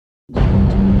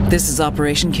This is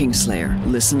Operation Kingslayer.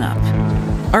 Listen up.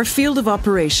 Our field of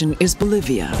operation is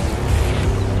Bolivia.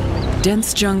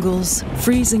 Dense jungles,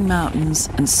 freezing mountains,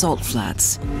 and salt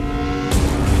flats.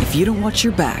 If you don't watch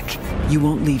your back, you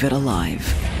won't leave it alive.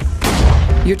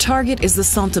 Your target is the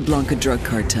Santa Blanca drug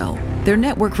cartel. Their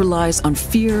network relies on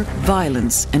fear,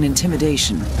 violence, and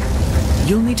intimidation.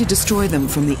 You'll need to destroy them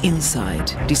from the inside,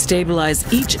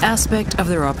 destabilize each aspect of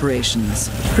their operations: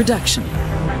 production,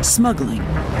 smuggling,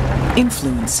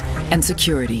 influence, and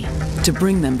security, to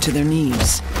bring them to their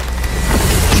knees.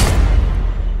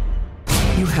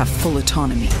 You have full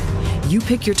autonomy. You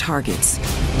pick your targets.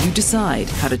 You decide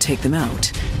how to take them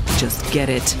out. Just get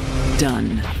it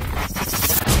done.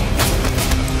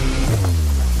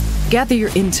 Gather your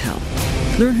intel.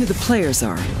 Learn who the players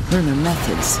are. Learn their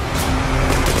methods.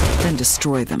 Then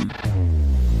destroy them.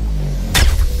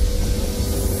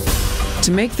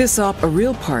 To make this op a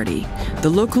real party, the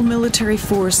local military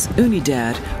force,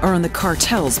 Unidad, are on the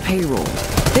cartel's payroll.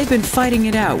 They've been fighting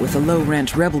it out with a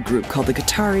low-rent rebel group called the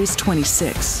Qataris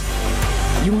 26.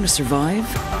 You want to survive?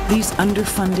 These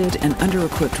underfunded and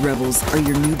under-equipped rebels are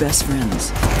your new best friends.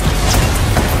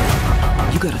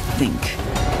 You gotta think.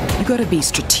 You gotta be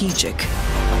strategic.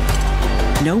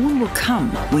 No one will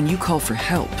come when you call for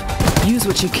help. Use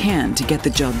what you can to get the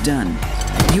job done.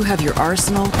 You have your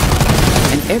arsenal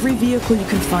and every vehicle you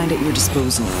can find at your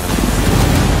disposal.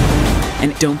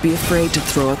 And don't be afraid to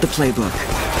throw out the playbook.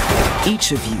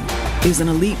 Each of you is an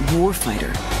elite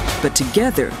warfighter, but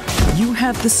together you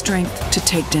have the strength to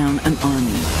take down an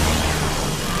army.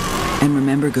 And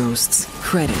remember, Ghosts,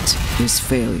 credit is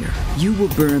failure. You will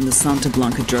burn the Santa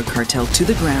Blanca drug cartel to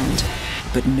the ground,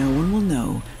 but no one will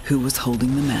know who was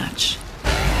holding the match.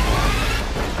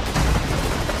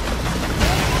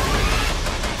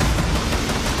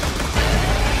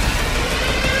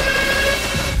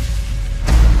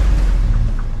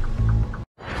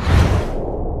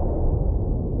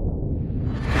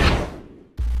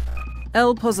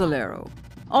 El Pozolero,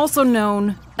 also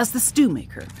known as the Stew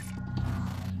Maker.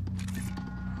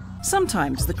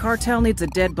 Sometimes the cartel needs a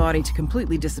dead body to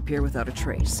completely disappear without a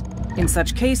trace. In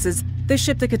such cases, they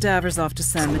ship the cadavers off to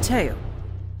San Mateo.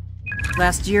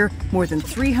 Last year, more than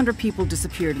 300 people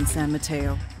disappeared in San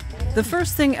Mateo. The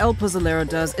first thing El Pozolero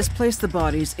does is place the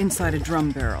bodies inside a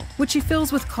drum barrel, which he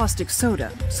fills with caustic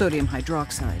soda, sodium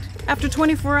hydroxide. After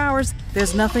 24 hours,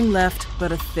 there's nothing left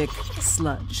but a thick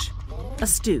sludge. A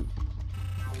stew.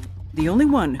 The only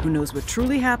one who knows what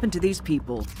truly happened to these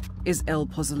people is El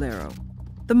Pozolero,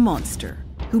 the monster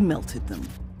who melted them.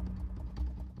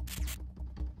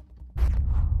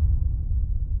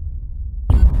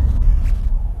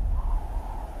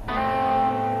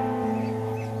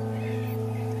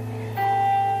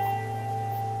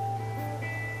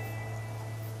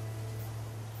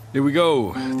 Here we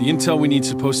go. The intel we need is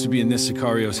supposed to be in this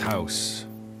Sicario's house.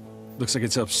 Looks like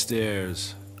it's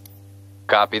upstairs.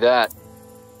 Copy that.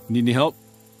 Need any help?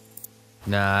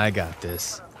 Nah, I got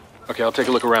this. Okay, I'll take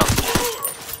a look around.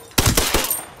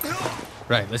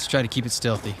 Right, let's try to keep it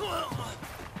stealthy.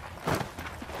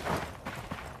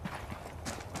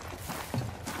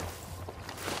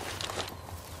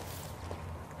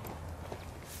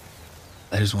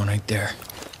 There's one right there.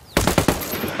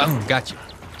 Boom, got you.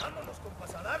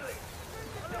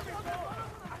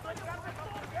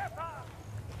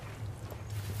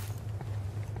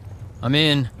 I'm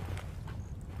in.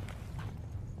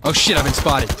 Oh shit, I've been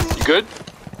spotted. You good?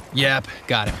 Yep,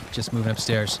 got him. Just moving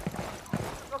upstairs.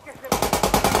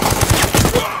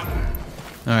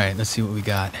 Alright, let's see what we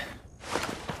got.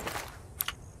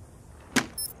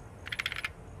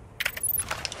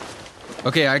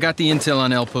 Okay, I got the intel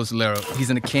on El Pozolero.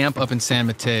 He's in a camp up in San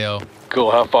Mateo.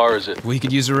 Cool, how far is it? We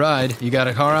could use a ride. You got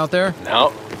a car out there?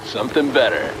 No, something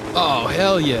better. Oh,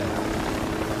 hell yeah.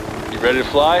 You ready to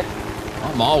fly?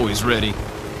 I'm always ready.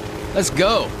 Let's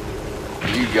go.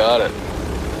 You got it.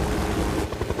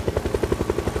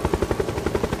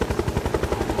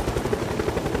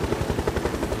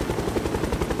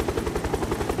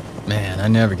 Man, I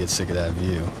never get sick of that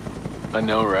view. I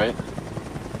know, right?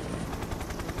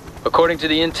 According to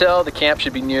the intel, the camp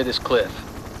should be near this cliff.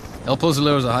 El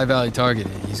Pozolero's a high-value target.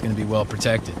 He's gonna be well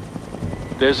protected.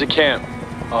 There's a camp.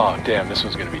 Oh, damn, this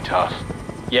one's gonna be tough.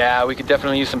 Yeah, we could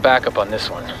definitely use some backup on this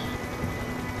one.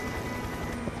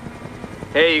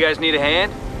 Hey, you guys need a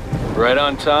hand? Right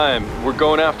on time. We're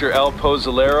going after El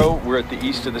Pozolero. We're at the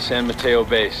east of the San Mateo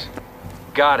base.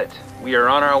 Got it. We are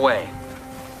on our way.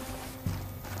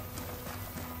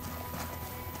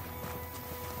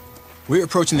 We're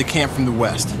approaching the camp from the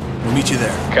west. We'll meet you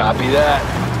there. Copy that.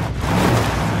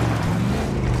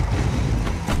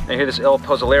 I hear this El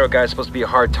Pozolero guy's supposed to be a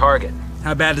hard target.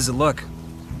 How bad does it look?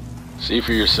 See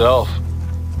for yourself.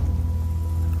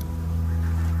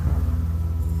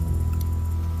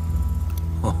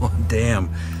 Oh, damn.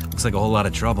 Looks like a whole lot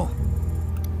of trouble.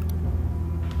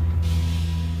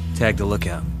 Tag the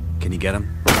lookout. Can you get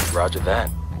him? Roger that.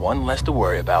 One less to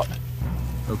worry about.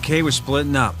 Okay, we're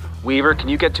splitting up. Weaver, can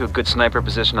you get to a good sniper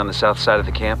position on the south side of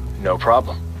the camp? No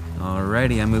problem.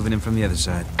 Alrighty, I'm moving in from the other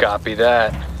side. Copy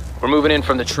that. We're moving in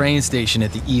from the Train station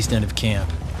at the east end of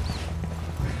camp.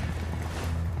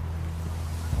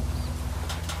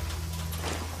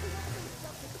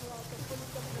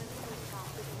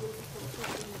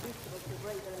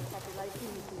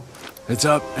 Heads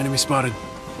up, enemy spotted.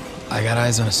 I got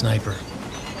eyes on a sniper.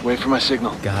 Wait for my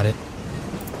signal. Got it.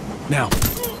 Now.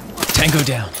 Tango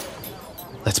down.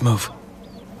 Let's move.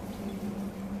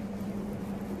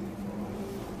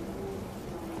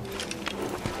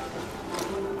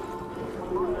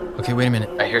 Okay, wait a minute.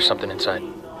 I hear something inside.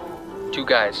 2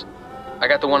 guys. I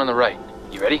got the one on the right.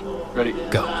 You ready? Ready.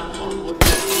 Go.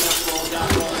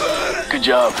 Good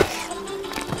job.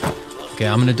 Okay,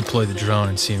 I'm gonna deploy the drone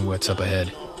and see what's up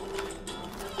ahead.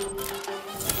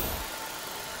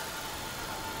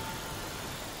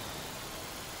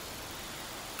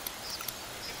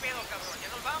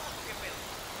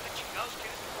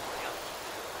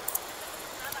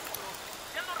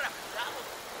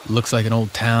 Looks like an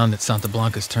old town that Santa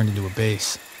Blanca's turned into a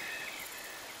base.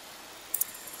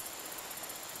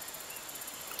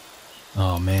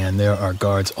 Oh man, there are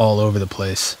guards all over the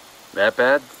place. That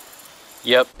bad?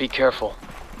 Yep, be careful.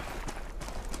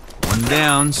 One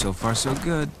down, so far so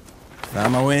good.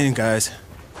 Found my way in, guys.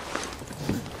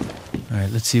 All right,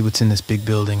 let's see what's in this big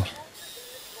building.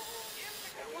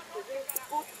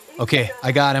 Okay,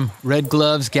 I got him. Red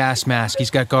gloves, gas mask. He's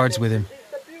got guards with him.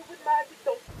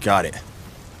 Got it.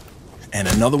 And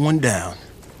another one down.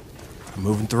 I'm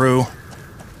moving through.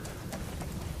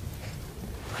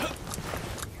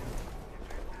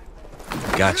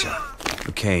 Gotcha.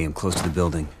 Okay, I'm close to the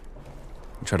building.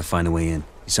 I'll try to find a way in.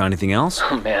 You saw anything else?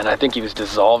 Oh man, I think he was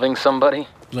dissolving somebody.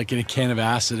 Like in a can of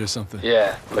acid or something.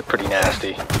 Yeah, looked pretty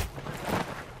nasty.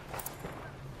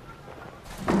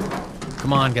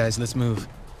 Come on, guys, let's move.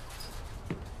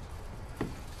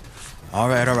 All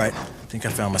right, all right. I think I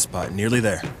found my spot. Nearly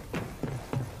there.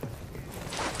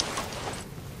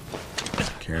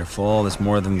 Careful, there's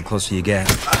more of them the closer you get.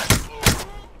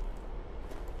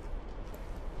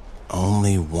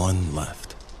 Only one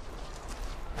left.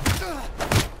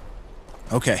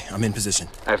 Okay, I'm in position.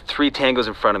 I have 3 tangos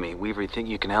in front of me. Weaver, you think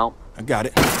you can help? I got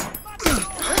it.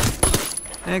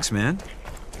 Thanks, man.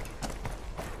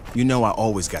 You know I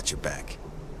always got your back.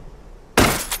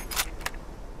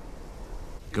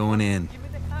 Going in.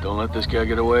 Don't let this guy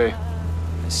get away.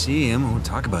 I see him. We'll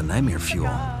talk about nightmare fuel.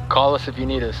 Call us if you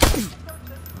need us.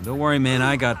 Don't worry, man.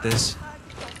 I got this.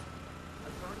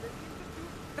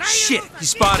 Shit! He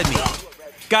spotted me.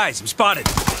 Guys, I'm spotted.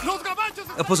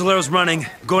 El Pozolero's running.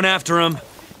 I'm going after him.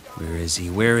 Where is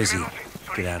he? Where is he?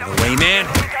 Get out of the way, man.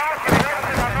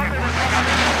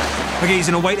 Okay, he's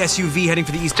in a white SUV heading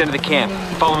for the east end of the camp.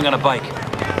 Following on a bike.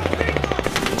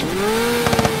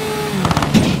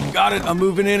 Got it. I'm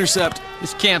moving to intercept.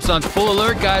 This camp's on full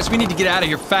alert, guys. We need to get out of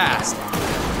here fast.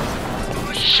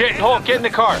 Shit, Hulk, get in the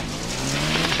car.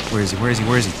 Where is he? Where is he?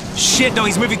 Where is he? Shit, no,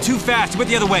 he's moving too fast. He went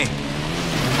the other way.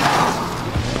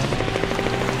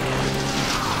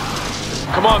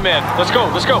 Come on, man. Let's go,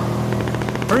 let's go.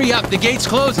 Hurry up, the gate's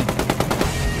closing.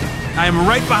 I am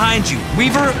right behind you.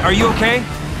 Weaver, are you okay?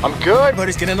 I'm good. But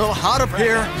it's getting a little hot up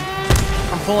here.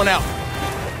 I'm pulling out.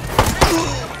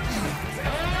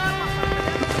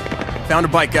 Found a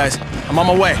bike, guys. I'm on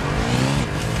my way.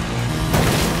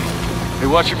 Hey,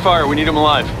 watch your fire. We need him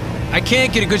alive. I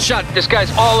can't get a good shot. This guy's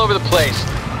all over the place.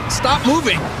 Stop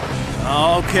moving.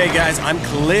 Okay, guys, I'm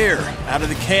clear. Out of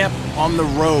the camp, on the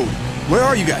road. Where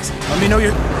are you guys? Let me know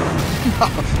you're...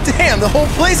 Damn, the whole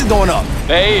place is going up.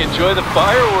 Hey, enjoy the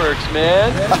fireworks,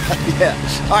 man. Yeah.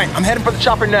 All right, I'm heading for the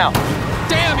chopper now.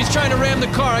 Damn, he's trying to ram the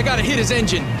car. I gotta hit his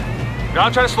engine.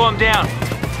 I'm trying to slow him down.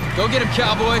 Go get him,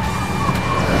 cowboy.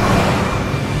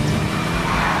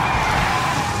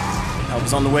 Help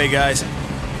is on the way, guys.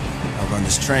 I'll run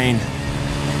this train.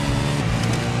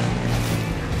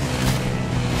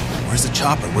 Where's the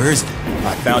chopper? Where is it?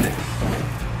 I found it.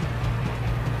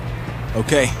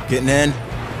 Okay, getting in.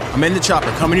 I'm in the chopper,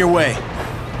 coming your way.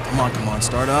 Come on,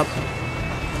 start up.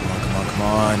 Come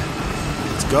on.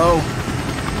 Let's go.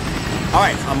 All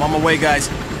right, I'm on my way, guys.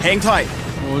 Hang tight.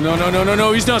 Oh,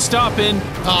 no, he's not stopping.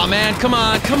 Aw, man, come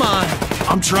on.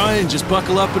 I'm trying, just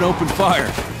buckle up and open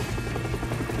fire.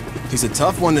 He's a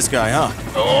tough one, this guy, huh?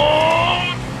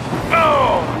 Oh,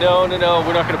 no,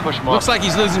 we're not gonna push him off. Looks like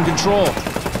he's losing control.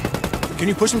 Can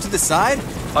you push him to the side?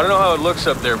 I don't know how it looks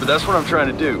up there, but that's what I'm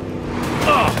trying to do.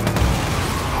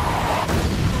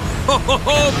 Ho, ho,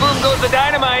 ho! Boom goes the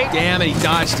dynamite! Damn it, he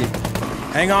dodged it.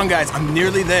 Hang on, guys. I'm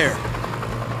nearly there.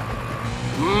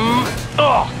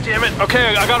 Oh, damn it.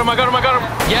 Okay, I got him.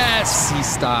 Yes, he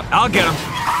stopped. I'll get him.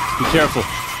 Be careful.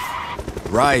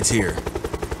 Ride's here.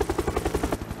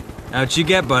 Out you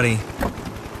get, buddy.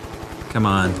 Come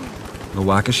on. No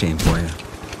walk of shame for you.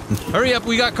 Hurry up,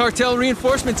 we got cartel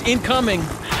reinforcements incoming.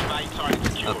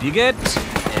 Up you get,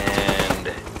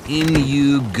 and in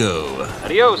you go.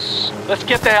 Adios. Let's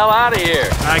get the hell out of here.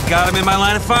 I got him in my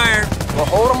line of fire. Well,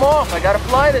 hold him off. I gotta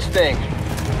fly this thing.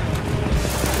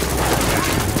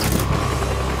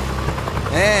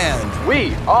 And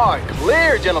We are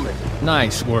clear, gentlemen.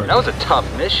 Nice work. That was a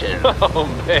tough mission. Oh,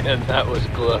 man, that was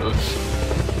close.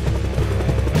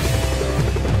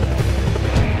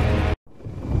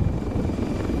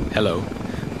 Hello,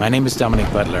 my name is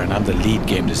Dominic Butler and I'm the lead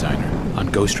game designer on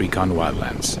Ghost Recon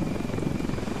Wildlands.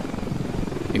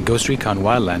 In Ghost Recon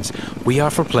Wildlands, we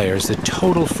offer players the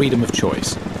total freedom of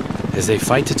choice as they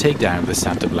fight to take down the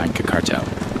Santa Blanca cartel.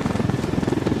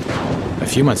 A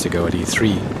few months ago at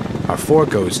E3, our 4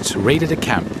 ghosts raided a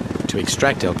camp to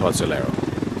extract El Pozzolero,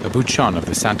 a bouchon of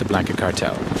the Santa Blanca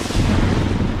cartel.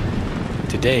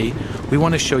 Today, we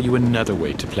want to show you another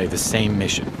way to play the same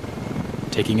mission,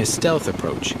 taking a stealth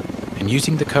approach and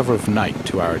using the cover of night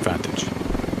to our advantage.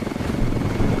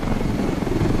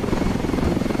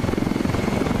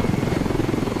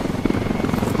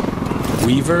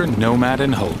 Weaver, Nomad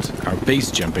and Holt are base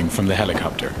jumping from the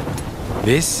helicopter.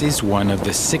 This is one of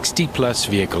the 60+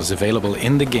 vehicles available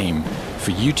in the game for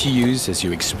you to use as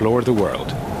you explore the world.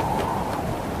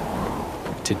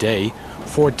 Today,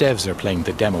 4 devs are playing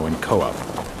the demo in co-op.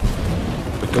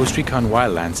 But Ghost Recon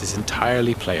Wildlands is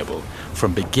entirely playable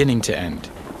from beginning to end,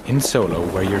 in solo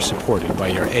where you're supported by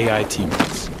your AI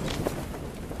teammates.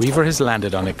 Weaver has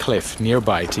landed on a cliff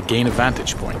nearby to gain a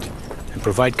vantage point and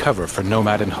provide cover for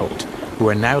Nomad and Holt, who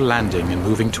are now landing and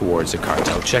moving towards a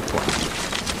cartel checkpoint.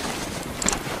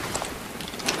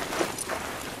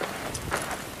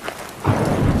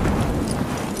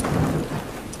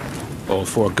 All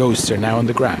 4 ghosts are now on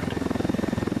the ground.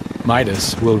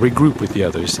 Midas will regroup with the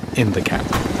others in the camp.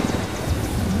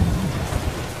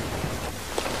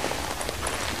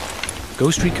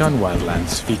 Ghost Recon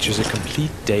Wildlands features a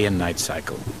complete day and night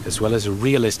cycle, as well as a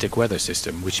realistic weather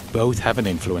system which both have an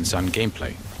influence on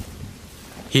gameplay.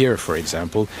 Here, for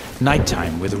example,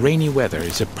 nighttime with rainy weather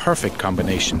is a perfect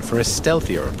combination for a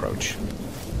stealthier approach.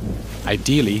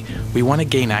 Ideally, we want to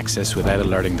gain access without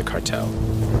alerting the cartel,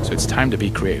 so it's time to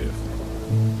be creative.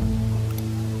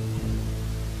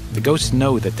 The ghosts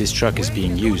know that this truck is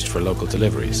being used for local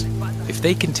deliveries. If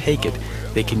they can take it,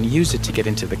 they can use it to get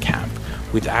into the camp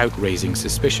without raising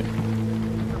suspicion.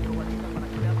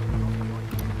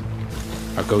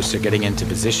 Our ghosts are getting into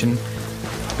position,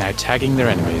 now tagging their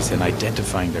enemies and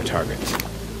identifying their targets.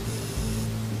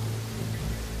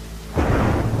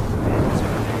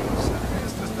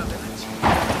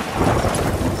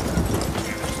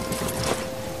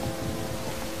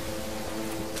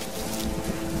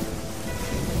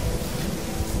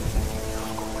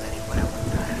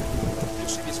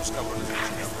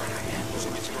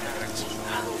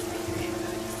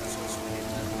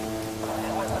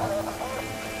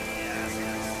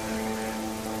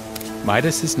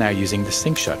 Midas is now using the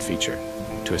sync shot feature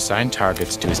to assign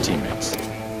targets to his teammates.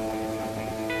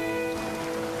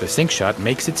 The sync shot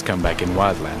makes its comeback in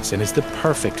Wildlands and is the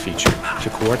perfect feature to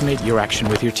coordinate your action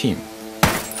with your team.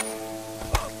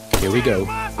 Here we go.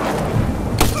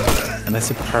 And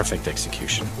that's a perfect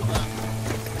execution.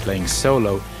 Playing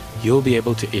solo, you'll be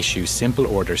able to issue simple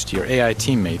orders to your AI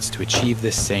teammates to achieve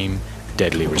the same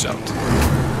deadly result.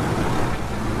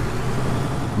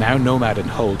 Now Nomad and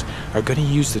Holt are going to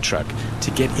use the truck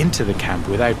to get into the camp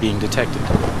without being detected.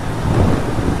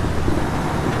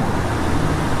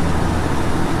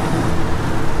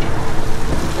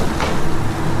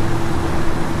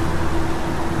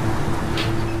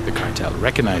 The cartel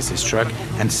recognize this truck,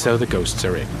 and so the ghosts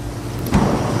are in.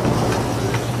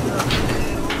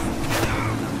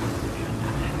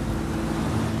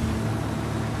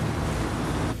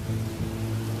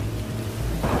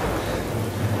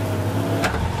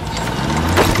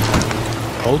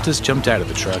 Holt has jumped out of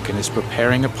the truck and is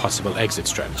preparing a possible exit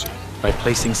strategy by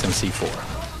placing some C4.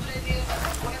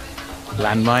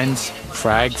 Landmines,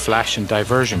 frag, flash, and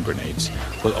diversion grenades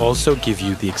will also give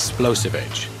you the explosive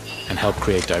edge and help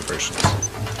create diversions.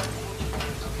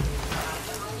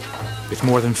 With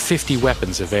more than 50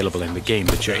 weapons available in the game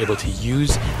that you're able to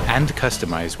use and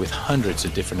customize with hundreds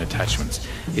of different attachments,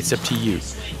 it's up to you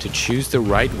to choose the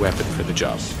right weapon for the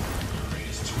job.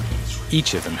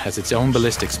 Each of them has its own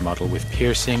ballistics model with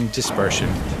piercing, dispersion,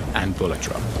 and bullet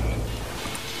drop.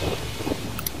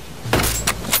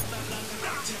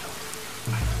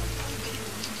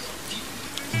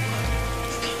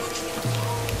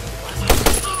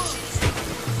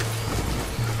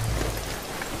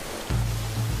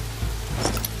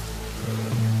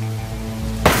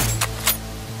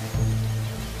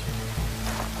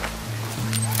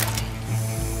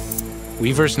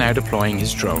 Weaver's now deploying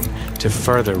his drone to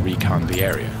further recon the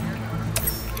area.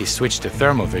 He switched to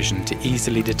thermal vision to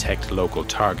easily detect local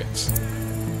targets.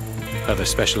 Other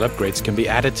special upgrades can be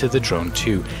added to the drone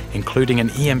too, including an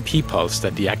EMP pulse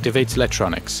that deactivates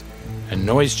electronics, a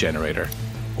noise generator,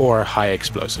 or high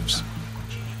explosives.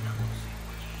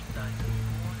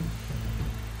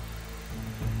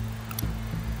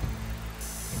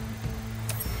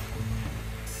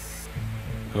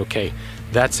 Okay,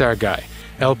 that's our guy.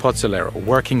 El Pozzolero,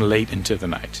 working late into the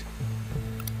night.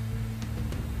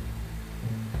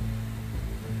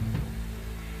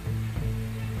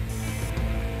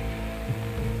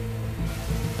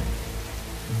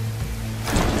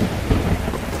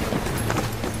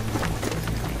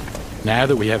 Now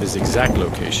that we have his exact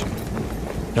location,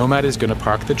 Nomad is going to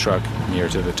park the truck near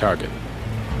to the target.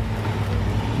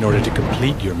 In order to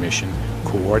complete your mission,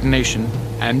 coordination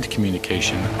and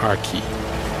communication are key.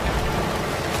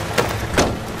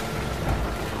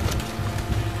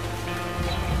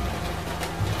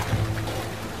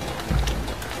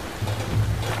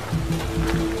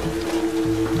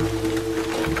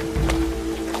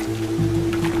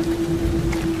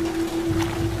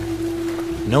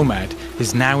 Nomad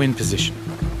is now in position,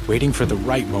 waiting for the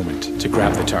right moment to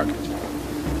grab the target.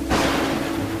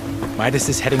 Midas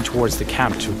is heading towards the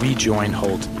camp to rejoin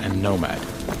Holt and Nomad.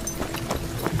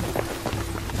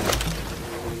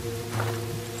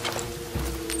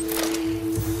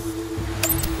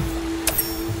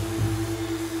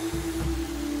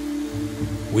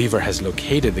 Weaver has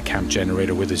located the camp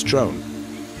generator with his drone.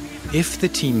 If the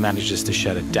team manages to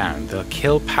shut it down, they'll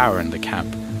kill power in the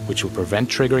camp, which will prevent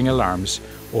triggering alarms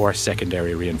or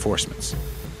secondary reinforcements.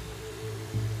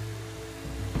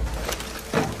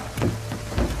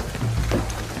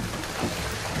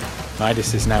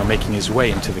 Midas is now making his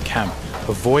way into the camp,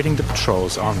 avoiding the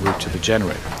patrols en route to the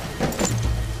generator.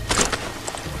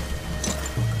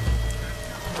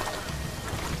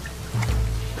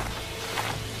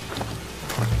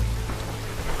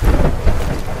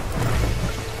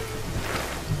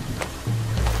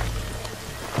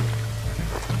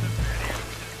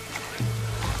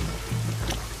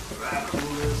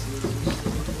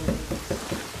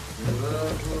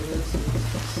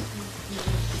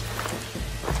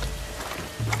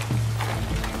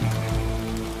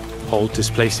 Holt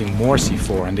is placing more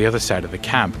C4 on the other side of the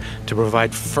camp to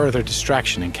provide further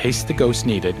distraction in case the ghosts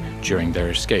need it during their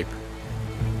escape.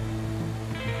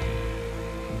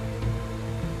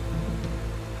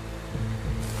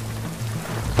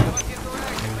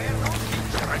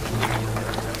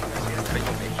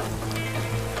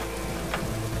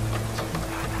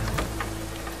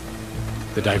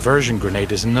 The diversion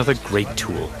grenade is another great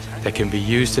tool that can be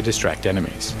used to distract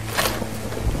enemies.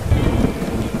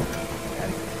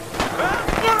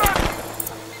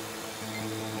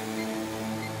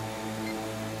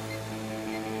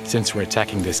 Since we're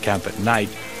attacking this camp at night,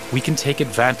 we can take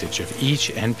advantage of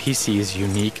each NPC's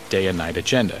unique day and night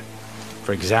agenda.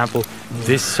 For example,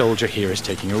 this soldier here is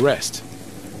taking a rest.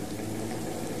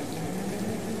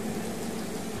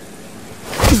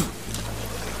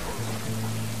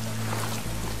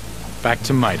 Back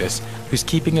to Midas, who's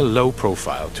keeping a low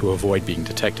profile to avoid being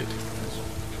detected.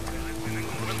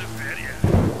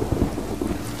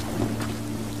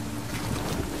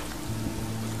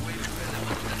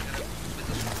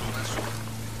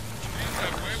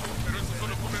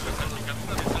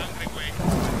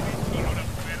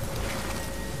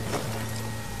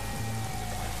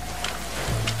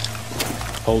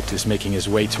 Holt is making his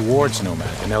way towards Nomad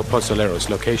and El Pozzolero's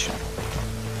location.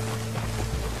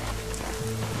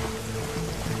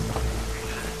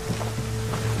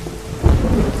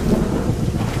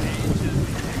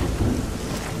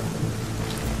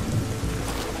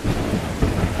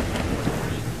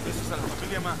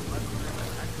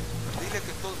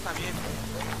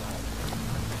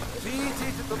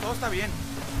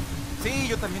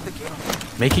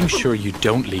 Making sure you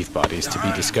don't leave bodies to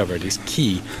be discovered is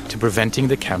key to preventing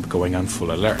the camp going on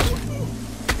full alert.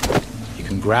 You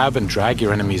can grab and drag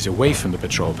your enemies away from the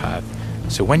patrol path,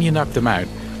 so when you knock them out,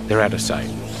 they're out of sight.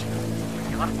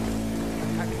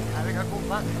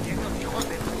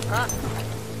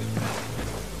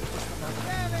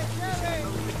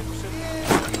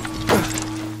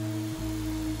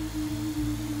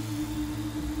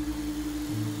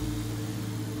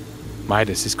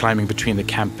 Midas is climbing between the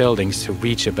camp buildings to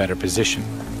reach a better position.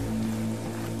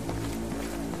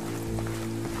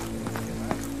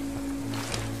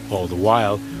 All the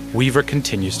while, Weaver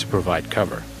continues to provide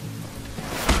cover.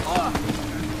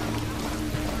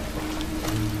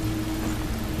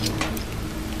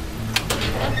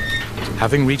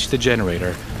 Having reached the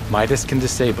generator, Midas can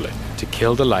disable it to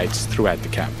kill the lights throughout the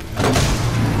camp.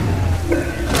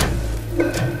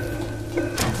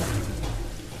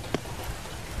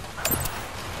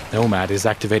 Nomad has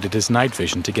activated his night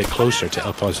vision to get closer to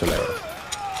El Pozolero.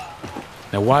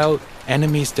 Now, while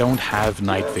enemies don't have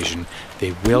night vision,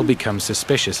 they will become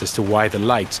suspicious as to why the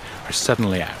lights are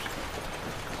suddenly out.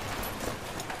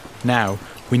 Now,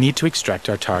 we need to extract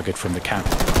our target from the camp.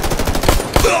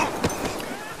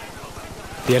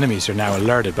 The enemies are now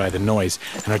alerted by the noise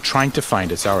and are trying to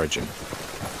find its origin.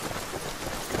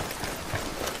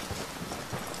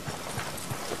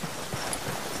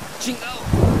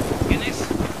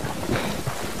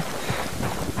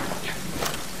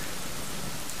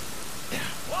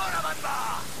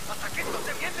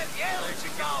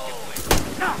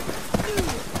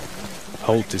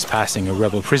 Holt is passing a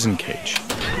rebel prison cage.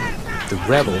 The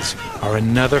rebels are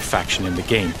another faction in the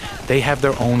game. They have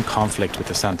their own conflict with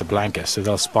the Santa Blanca, so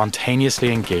they'll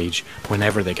spontaneously engage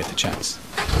whenever they get the chance.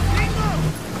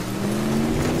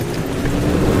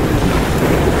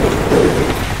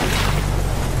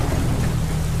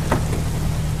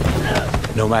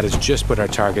 Nomad has just put our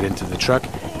target into the truck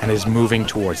and is moving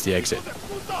towards the exit.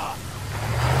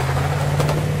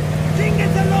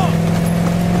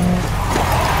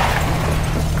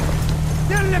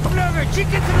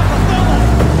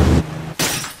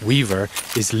 Weaver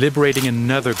is liberating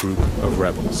another group of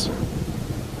rebels.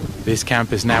 This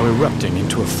camp is now erupting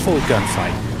into a full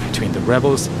gunfight between the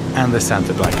rebels and the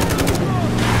Santa Blanca.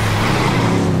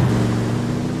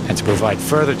 And to provide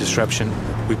further disruption,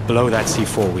 we blow that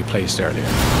C4 we placed earlier.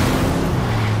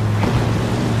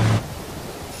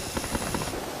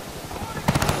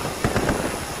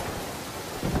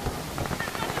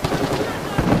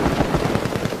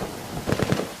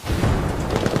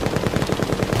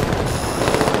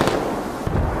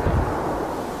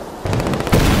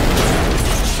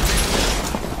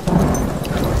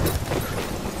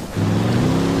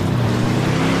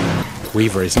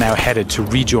 Weaver is now headed to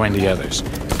rejoin the others,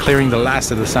 clearing the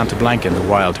last of the Santa Blanca in the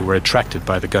wild who were attracted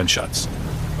by the gunshots.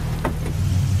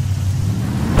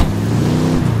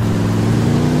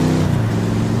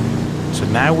 So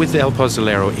now with El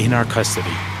Pozolero in our custody,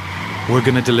 we're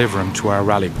going to deliver him to our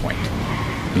rally point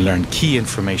and learn key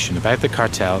information about the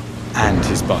cartel and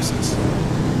his bosses.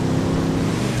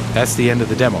 That's the end of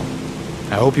the demo.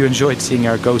 I hope you enjoyed seeing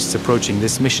our ghosts approaching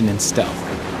this mission in stealth.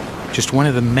 Just one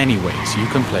of the many ways you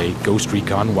can play Ghost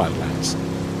Recon Wildlands.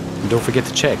 And don't forget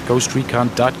to check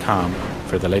ghostrecon.com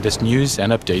for the latest news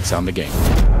and updates on the game.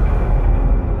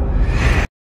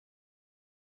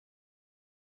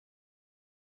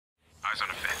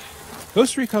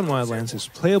 Ghost Recon Wildlands is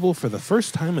playable for the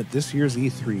first time at this year's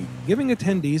E3, giving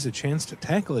attendees a chance to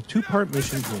tackle a two-part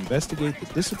mission to investigate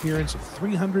the disappearance of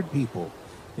 300 people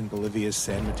in Bolivia's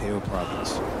San Mateo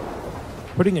province.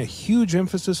 Putting a huge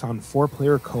emphasis on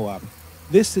 4-player co-op,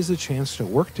 this is a chance to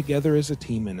work together as a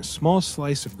team in a small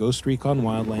slice of Ghost Recon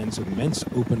Wildlands' immense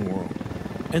open world.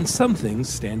 And some things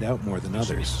stand out more than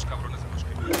others.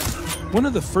 One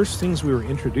of the first things we were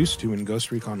introduced to in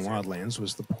Ghost Recon Wildlands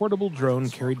was the portable drone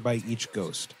carried by each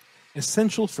ghost.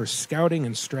 Essential for scouting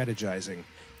and strategizing,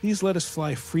 these let us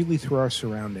fly freely through our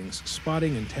surroundings,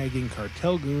 spotting and tagging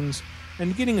cartel goons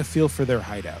and getting a feel for their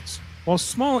hideouts. While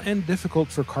small and difficult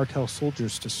for cartel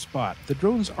soldiers to spot, the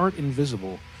drones aren't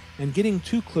invisible, and getting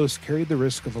too close carried the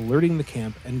risk of alerting the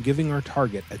camp and giving our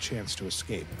target a chance to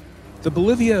escape. The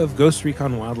Bolivia of Ghost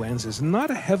Recon Wildlands is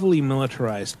not a heavily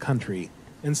militarized country,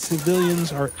 and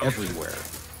civilians are everywhere.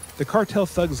 The cartel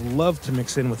thugs love to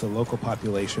mix in with the local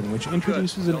population, which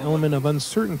introduces an element of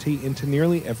uncertainty into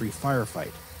nearly every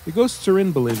firefight. The ghosts are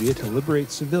in Bolivia to liberate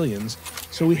civilians,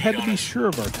 so we had to be sure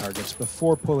of our targets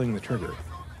before pulling the trigger.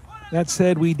 That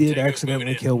said, we did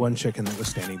accidentally kill one chicken that was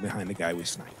standing behind a guy we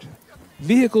sniped.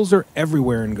 Vehicles are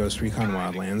everywhere in Ghost Recon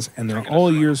Wildlands, and they're all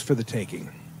yours for the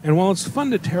taking. And while it's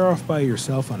fun to tear off by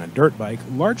yourself on a dirt bike,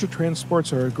 larger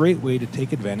transports are a great way to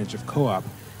take advantage of co-op,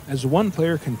 as one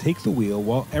player can take the wheel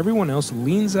while everyone else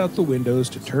leans out the windows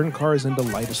to turn cars into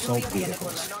light assault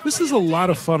vehicles. This is a lot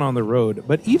of fun on the road,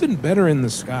 but even better in the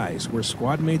skies, where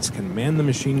squad mates can man the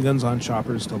machine guns on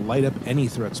choppers to light up any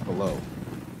threats below.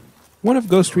 One of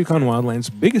Ghost Recon Wildlands'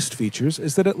 biggest features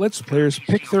is that it lets players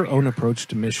pick their own approach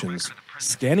to missions,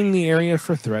 scanning the area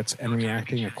for threats and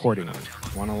reacting accordingly.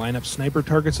 Want to line up sniper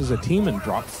targets as a team and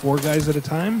drop 4 guys at a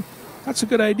time? That's a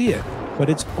good idea, but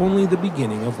it's only the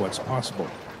beginning of what's possible.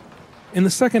 In the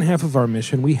second half of our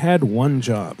mission, we had one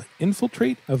job: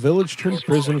 infiltrate a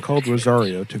village-turned-prison called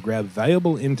Rosario to grab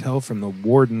valuable intel from the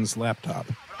warden's laptop.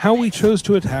 How we chose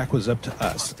to attack was up to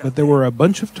us, but there were a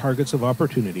bunch of targets of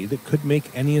opportunity that could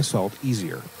make any assault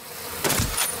easier.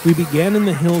 We began in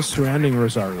the hills surrounding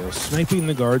Rosario, sniping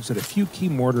the guards at a few key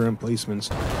mortar emplacements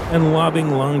and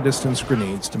lobbing long-distance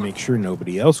grenades to make sure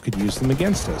nobody else could use them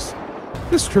against us.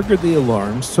 This triggered the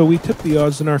alarms, so we tipped the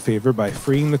odds in our favor by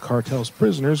freeing the cartel's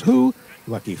prisoners who,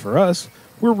 lucky for us,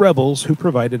 were rebels who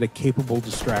provided a capable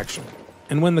distraction.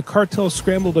 And when the cartel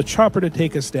scrambled a chopper to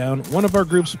take us down, one of our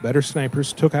group's better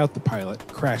snipers took out the pilot,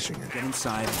 crashing it. Get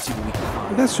inside and see what we can find.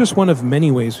 But that's just one of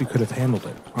many ways we could have handled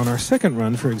it. On our second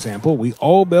run, for example, we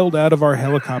all bailed out of our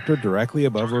helicopter directly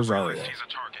above Rosario.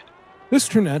 This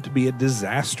turned out to be a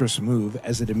disastrous move,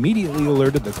 as it immediately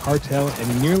alerted the cartel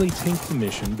and nearly tanked the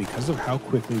mission because of how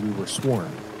quickly we were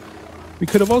swarmed. We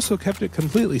could have also kept it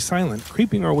completely silent,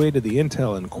 creeping our way to the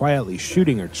intel and quietly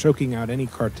shooting or choking out any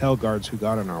cartel guards who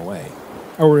got in our way.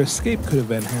 Our escape could have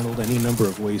been handled any number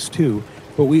of ways too,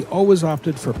 but we always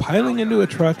opted for piling into a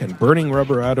truck and burning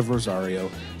rubber out of Rosario,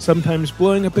 sometimes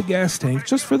blowing up a gas tank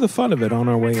just for the fun of it on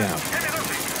our way out.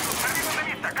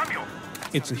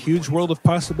 It's a huge world of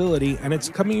possibility, and it's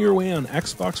coming your way on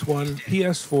Xbox One,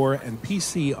 PS4, and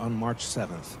PC on March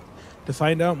 7th. To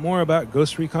find out more about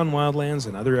Ghost Recon Wildlands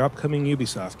and other upcoming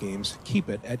Ubisoft games, keep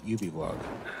it at Ubiblog.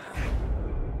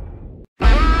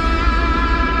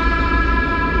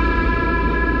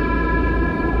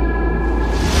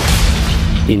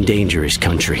 In dangerous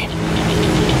country,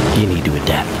 you need to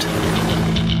adapt,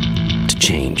 to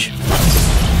change.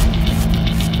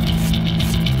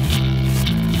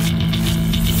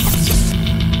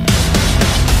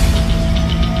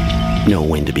 Know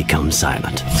when to become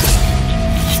silent.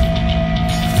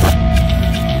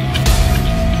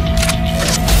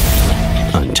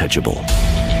 Untouchable.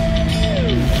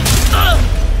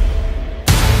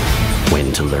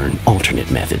 When to learn alternate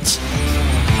methods.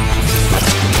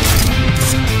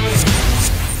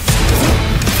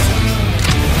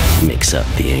 Mix up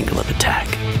the angle of attack.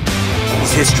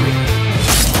 It's history.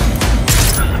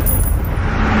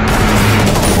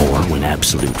 Or when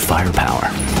absolute firepower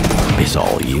is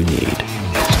all you need.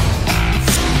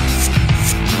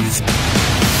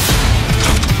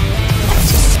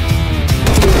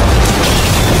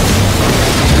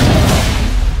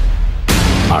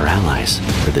 Our allies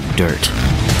are the dirt,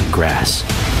 the grass,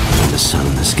 and the sun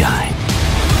in the sky.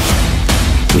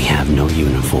 We have no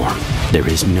uniform. There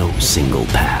is no single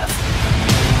path.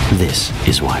 This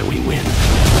is why we win.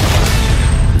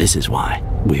 This is why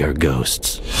we are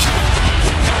ghosts.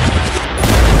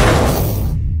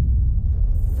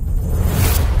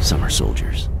 Summer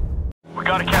soldiers. We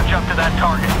gotta catch up to that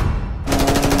target.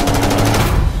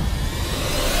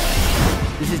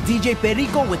 This is DJ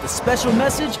Perico with a special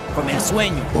message from El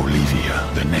Sueño. Bolivia,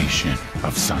 the nation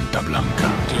of Santa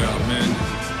Blanca. Yeah, man.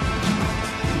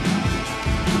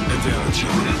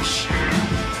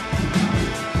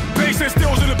 Bass and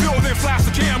stills in the building, flash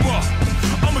the camera.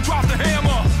 I'ma drop the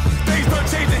hammer. Things done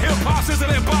changing, hip-hop, sizzle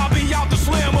and Bobby out the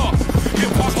slammer.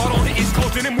 Hip-hop's hard on the East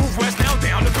Coast and then move west, now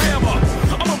down to Bama.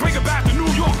 I'ma bring it back to New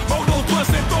York, hold those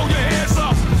blunts and throw your hands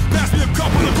up. Pass me a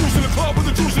couple of goose in the club with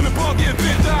the juice in the bug getting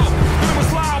bent out. I'ma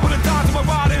slide with a dime to my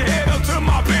ride and head up to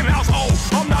my penthouse. Oh,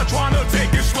 I'm not trying to take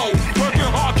it slow, working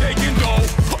hard, cake and dough.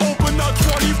 Open up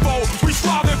 24, we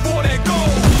striving for that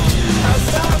goal. I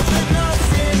stop for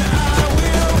nothing, I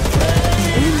will play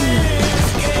this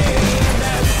game.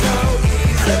 That's so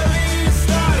easily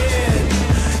started,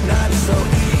 not so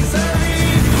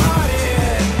easily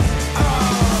parted.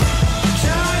 Oh,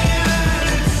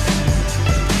 giants,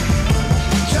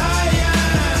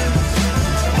 giants.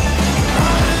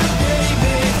 Oh,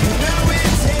 baby, you know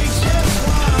it takes just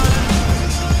one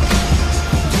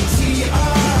to tee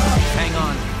up. Hang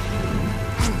on.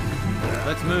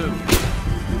 Let's move.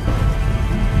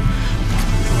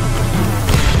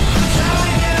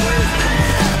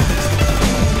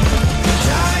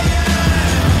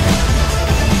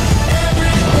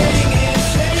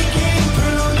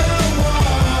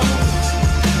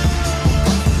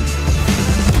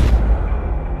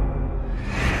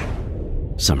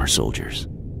 Summer soldiers.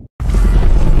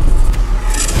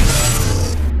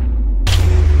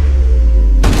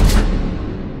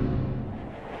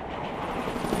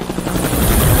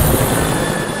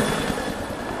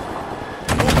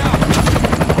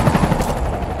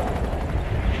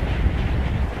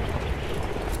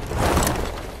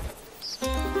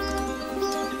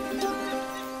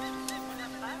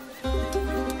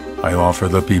 I offer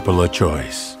the people a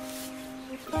choice.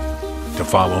 To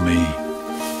follow me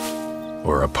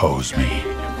or oppose me.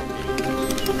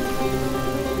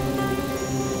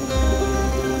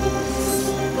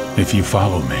 If you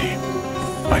follow me,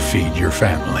 I feed your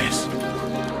families,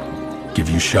 give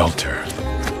you shelter,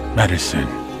 medicine,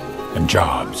 and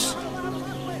jobs.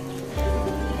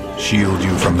 Shield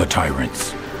you from the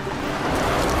tyrants.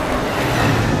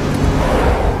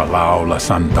 Allow La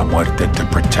Santa Muerte to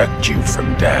protect you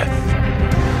from death.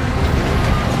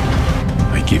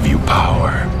 I give you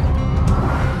power.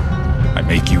 I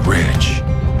make you rich.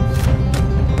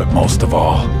 But most of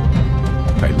all,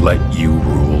 I let you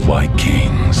rule like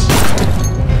kings.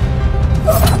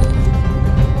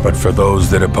 But for those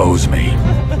that oppose me,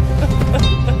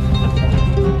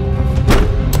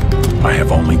 I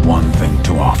have only one thing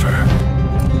to offer.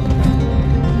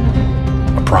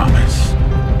 A promise.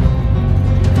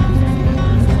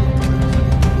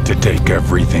 To take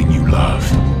everything you love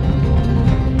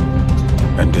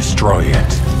and destroy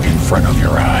it in front of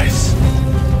your eyes.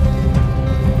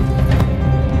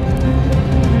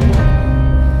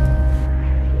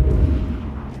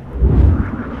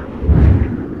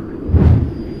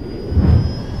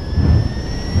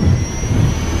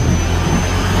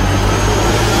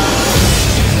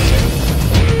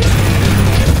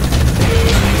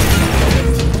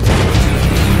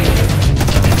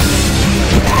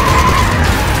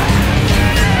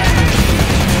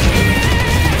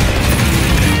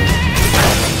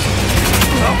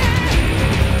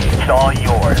 All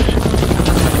yours.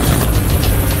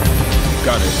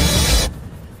 Got it.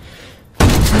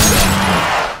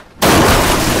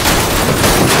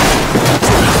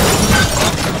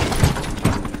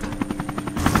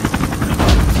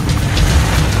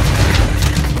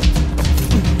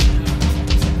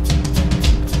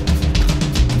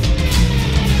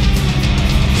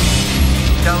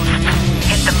 Ghost,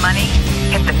 hit the money,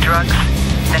 hit the drugs,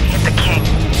 then hit the king.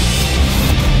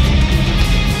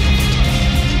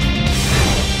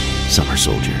 Summer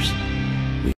soldiers.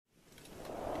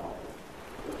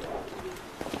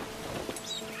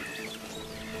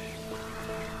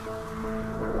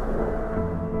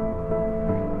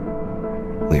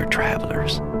 We are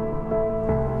travelers,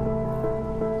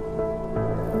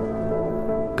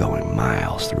 going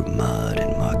miles through mud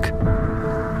and muck.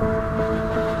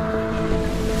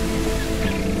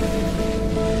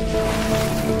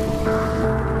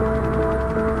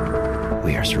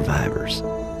 We are survivors,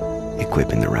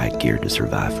 equipping the right gear to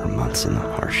survive for months in the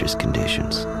harshest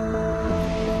conditions.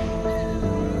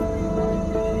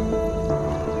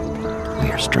 We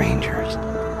are strangers,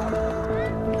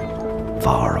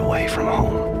 far away from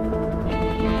home.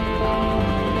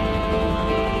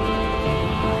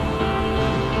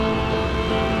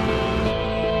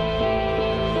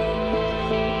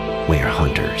 We are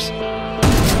hunters,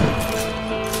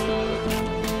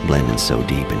 blending so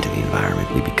deep into the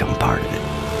environment we become part of it.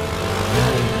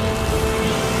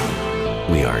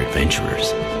 We are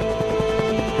adventurers,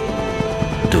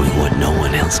 doing what no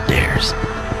one else dares.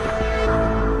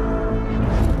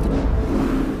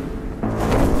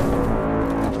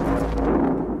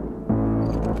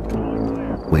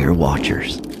 We are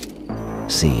watchers,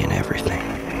 seeing everything,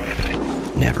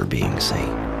 never being seen,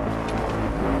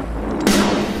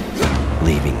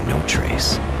 leaving no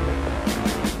trace.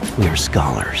 We are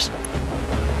scholars,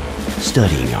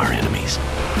 studying our enemies,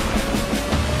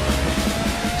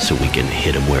 so we can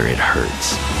hit them where it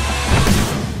hurts.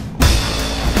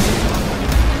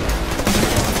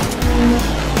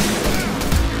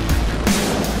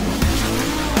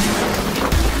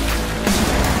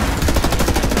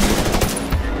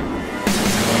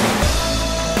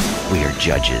 We are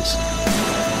judges,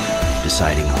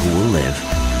 deciding who will live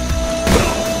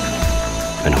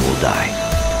and who will die.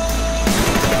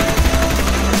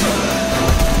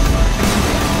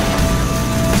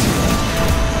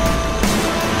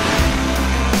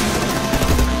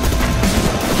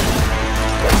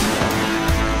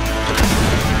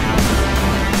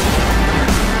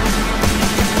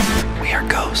 We are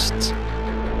ghosts,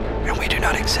 and we do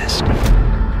not exist.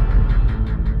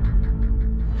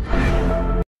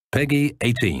 Peggy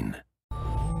 18.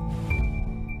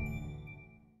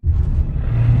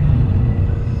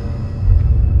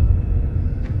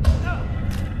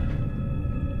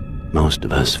 Most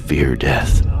of us fear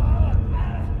death.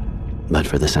 But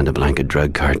for the Santa Blanca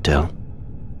drug cartel,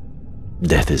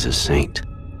 death is a saint.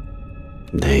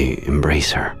 They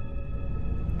embrace her,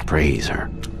 praise her,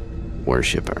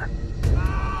 worship her.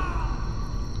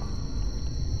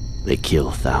 They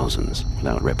kill thousands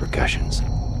without repercussions,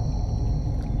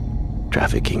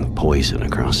 trafficking poison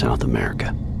across South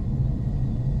America,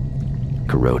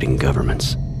 corroding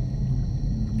governments.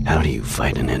 How do you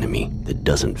fight an enemy that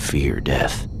doesn't fear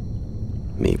death?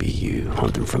 Maybe you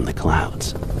hunt them from the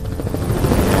clouds.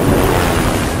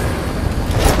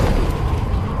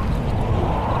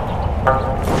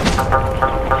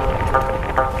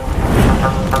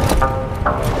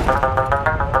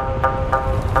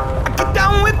 Get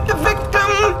down with the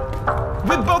victim.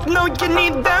 We both know you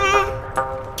need them.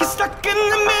 You're stuck in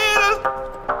the middle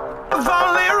of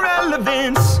all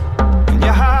irrelevance. And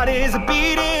your heart is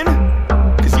beating,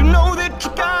 'cause you know that you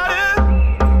gotta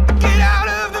get out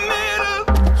of the middle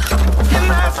and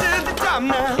master the job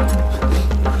now.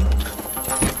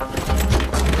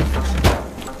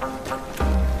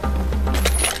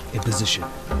 In position.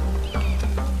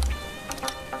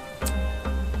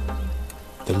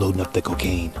 They're loading up the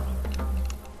cocaine.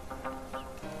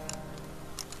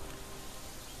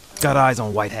 Got eyes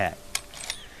on White Hat.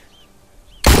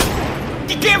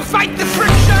 You can't fight the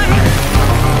friction.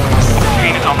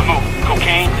 Cocaine is on the move.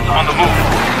 Cocaine is on the move.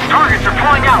 Targets are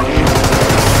pulling out.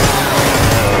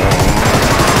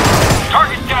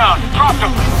 Target down. Drop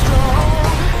them.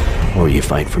 Or you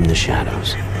fight from the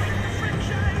shadows.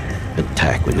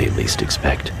 Attack when they least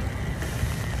expect.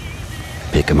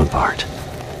 Pick them apart.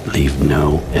 Leave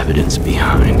no evidence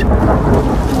behind.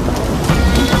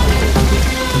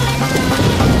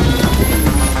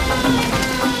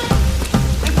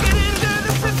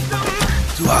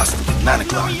 Too hostile. 9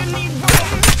 o'clock.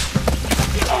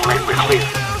 All right, we're clear.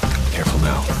 Careful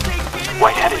now.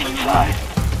 White Hat is inside.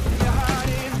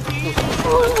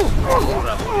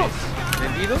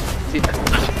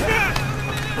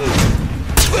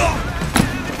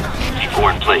 C4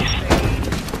 in place.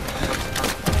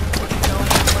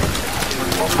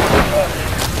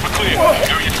 We're clear.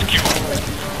 Area secure.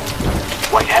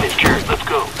 White Hat is cured. Let's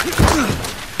go. You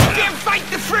can't fight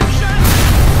the friction.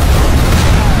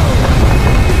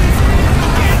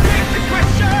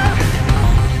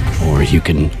 Or you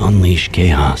can unleash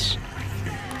chaos.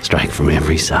 Strike from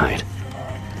every side.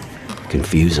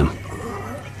 Confuse them.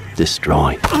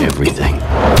 Destroy everything.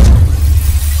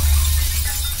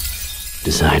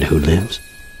 Decide who lives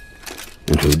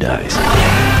and who dies.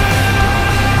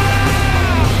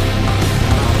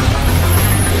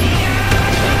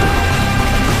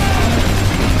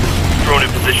 Drone in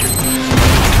position.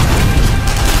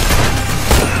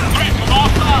 Threat from all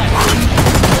sides.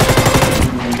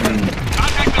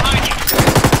 Contact behind you.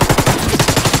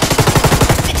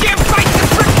 You can't fight the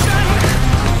friction.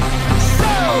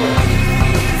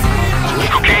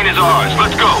 Cocaine is ours.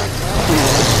 Let's go.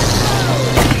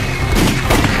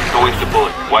 Going to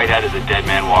bullet. White Hat is a dead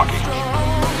man walking.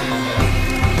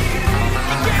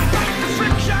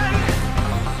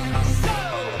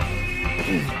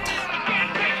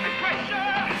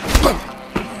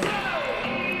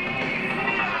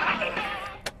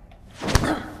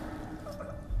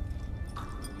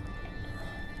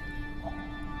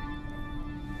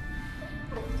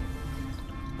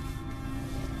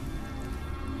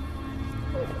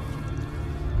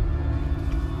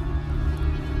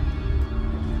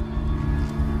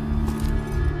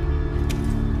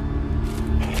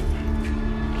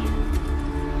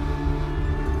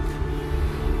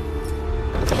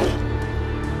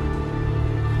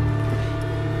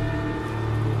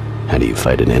 How do you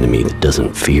fight an enemy that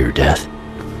doesn't fear death?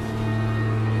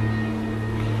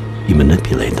 You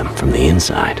manipulate them from the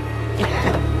inside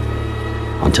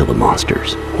until the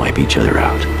monsters wipe each other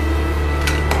out.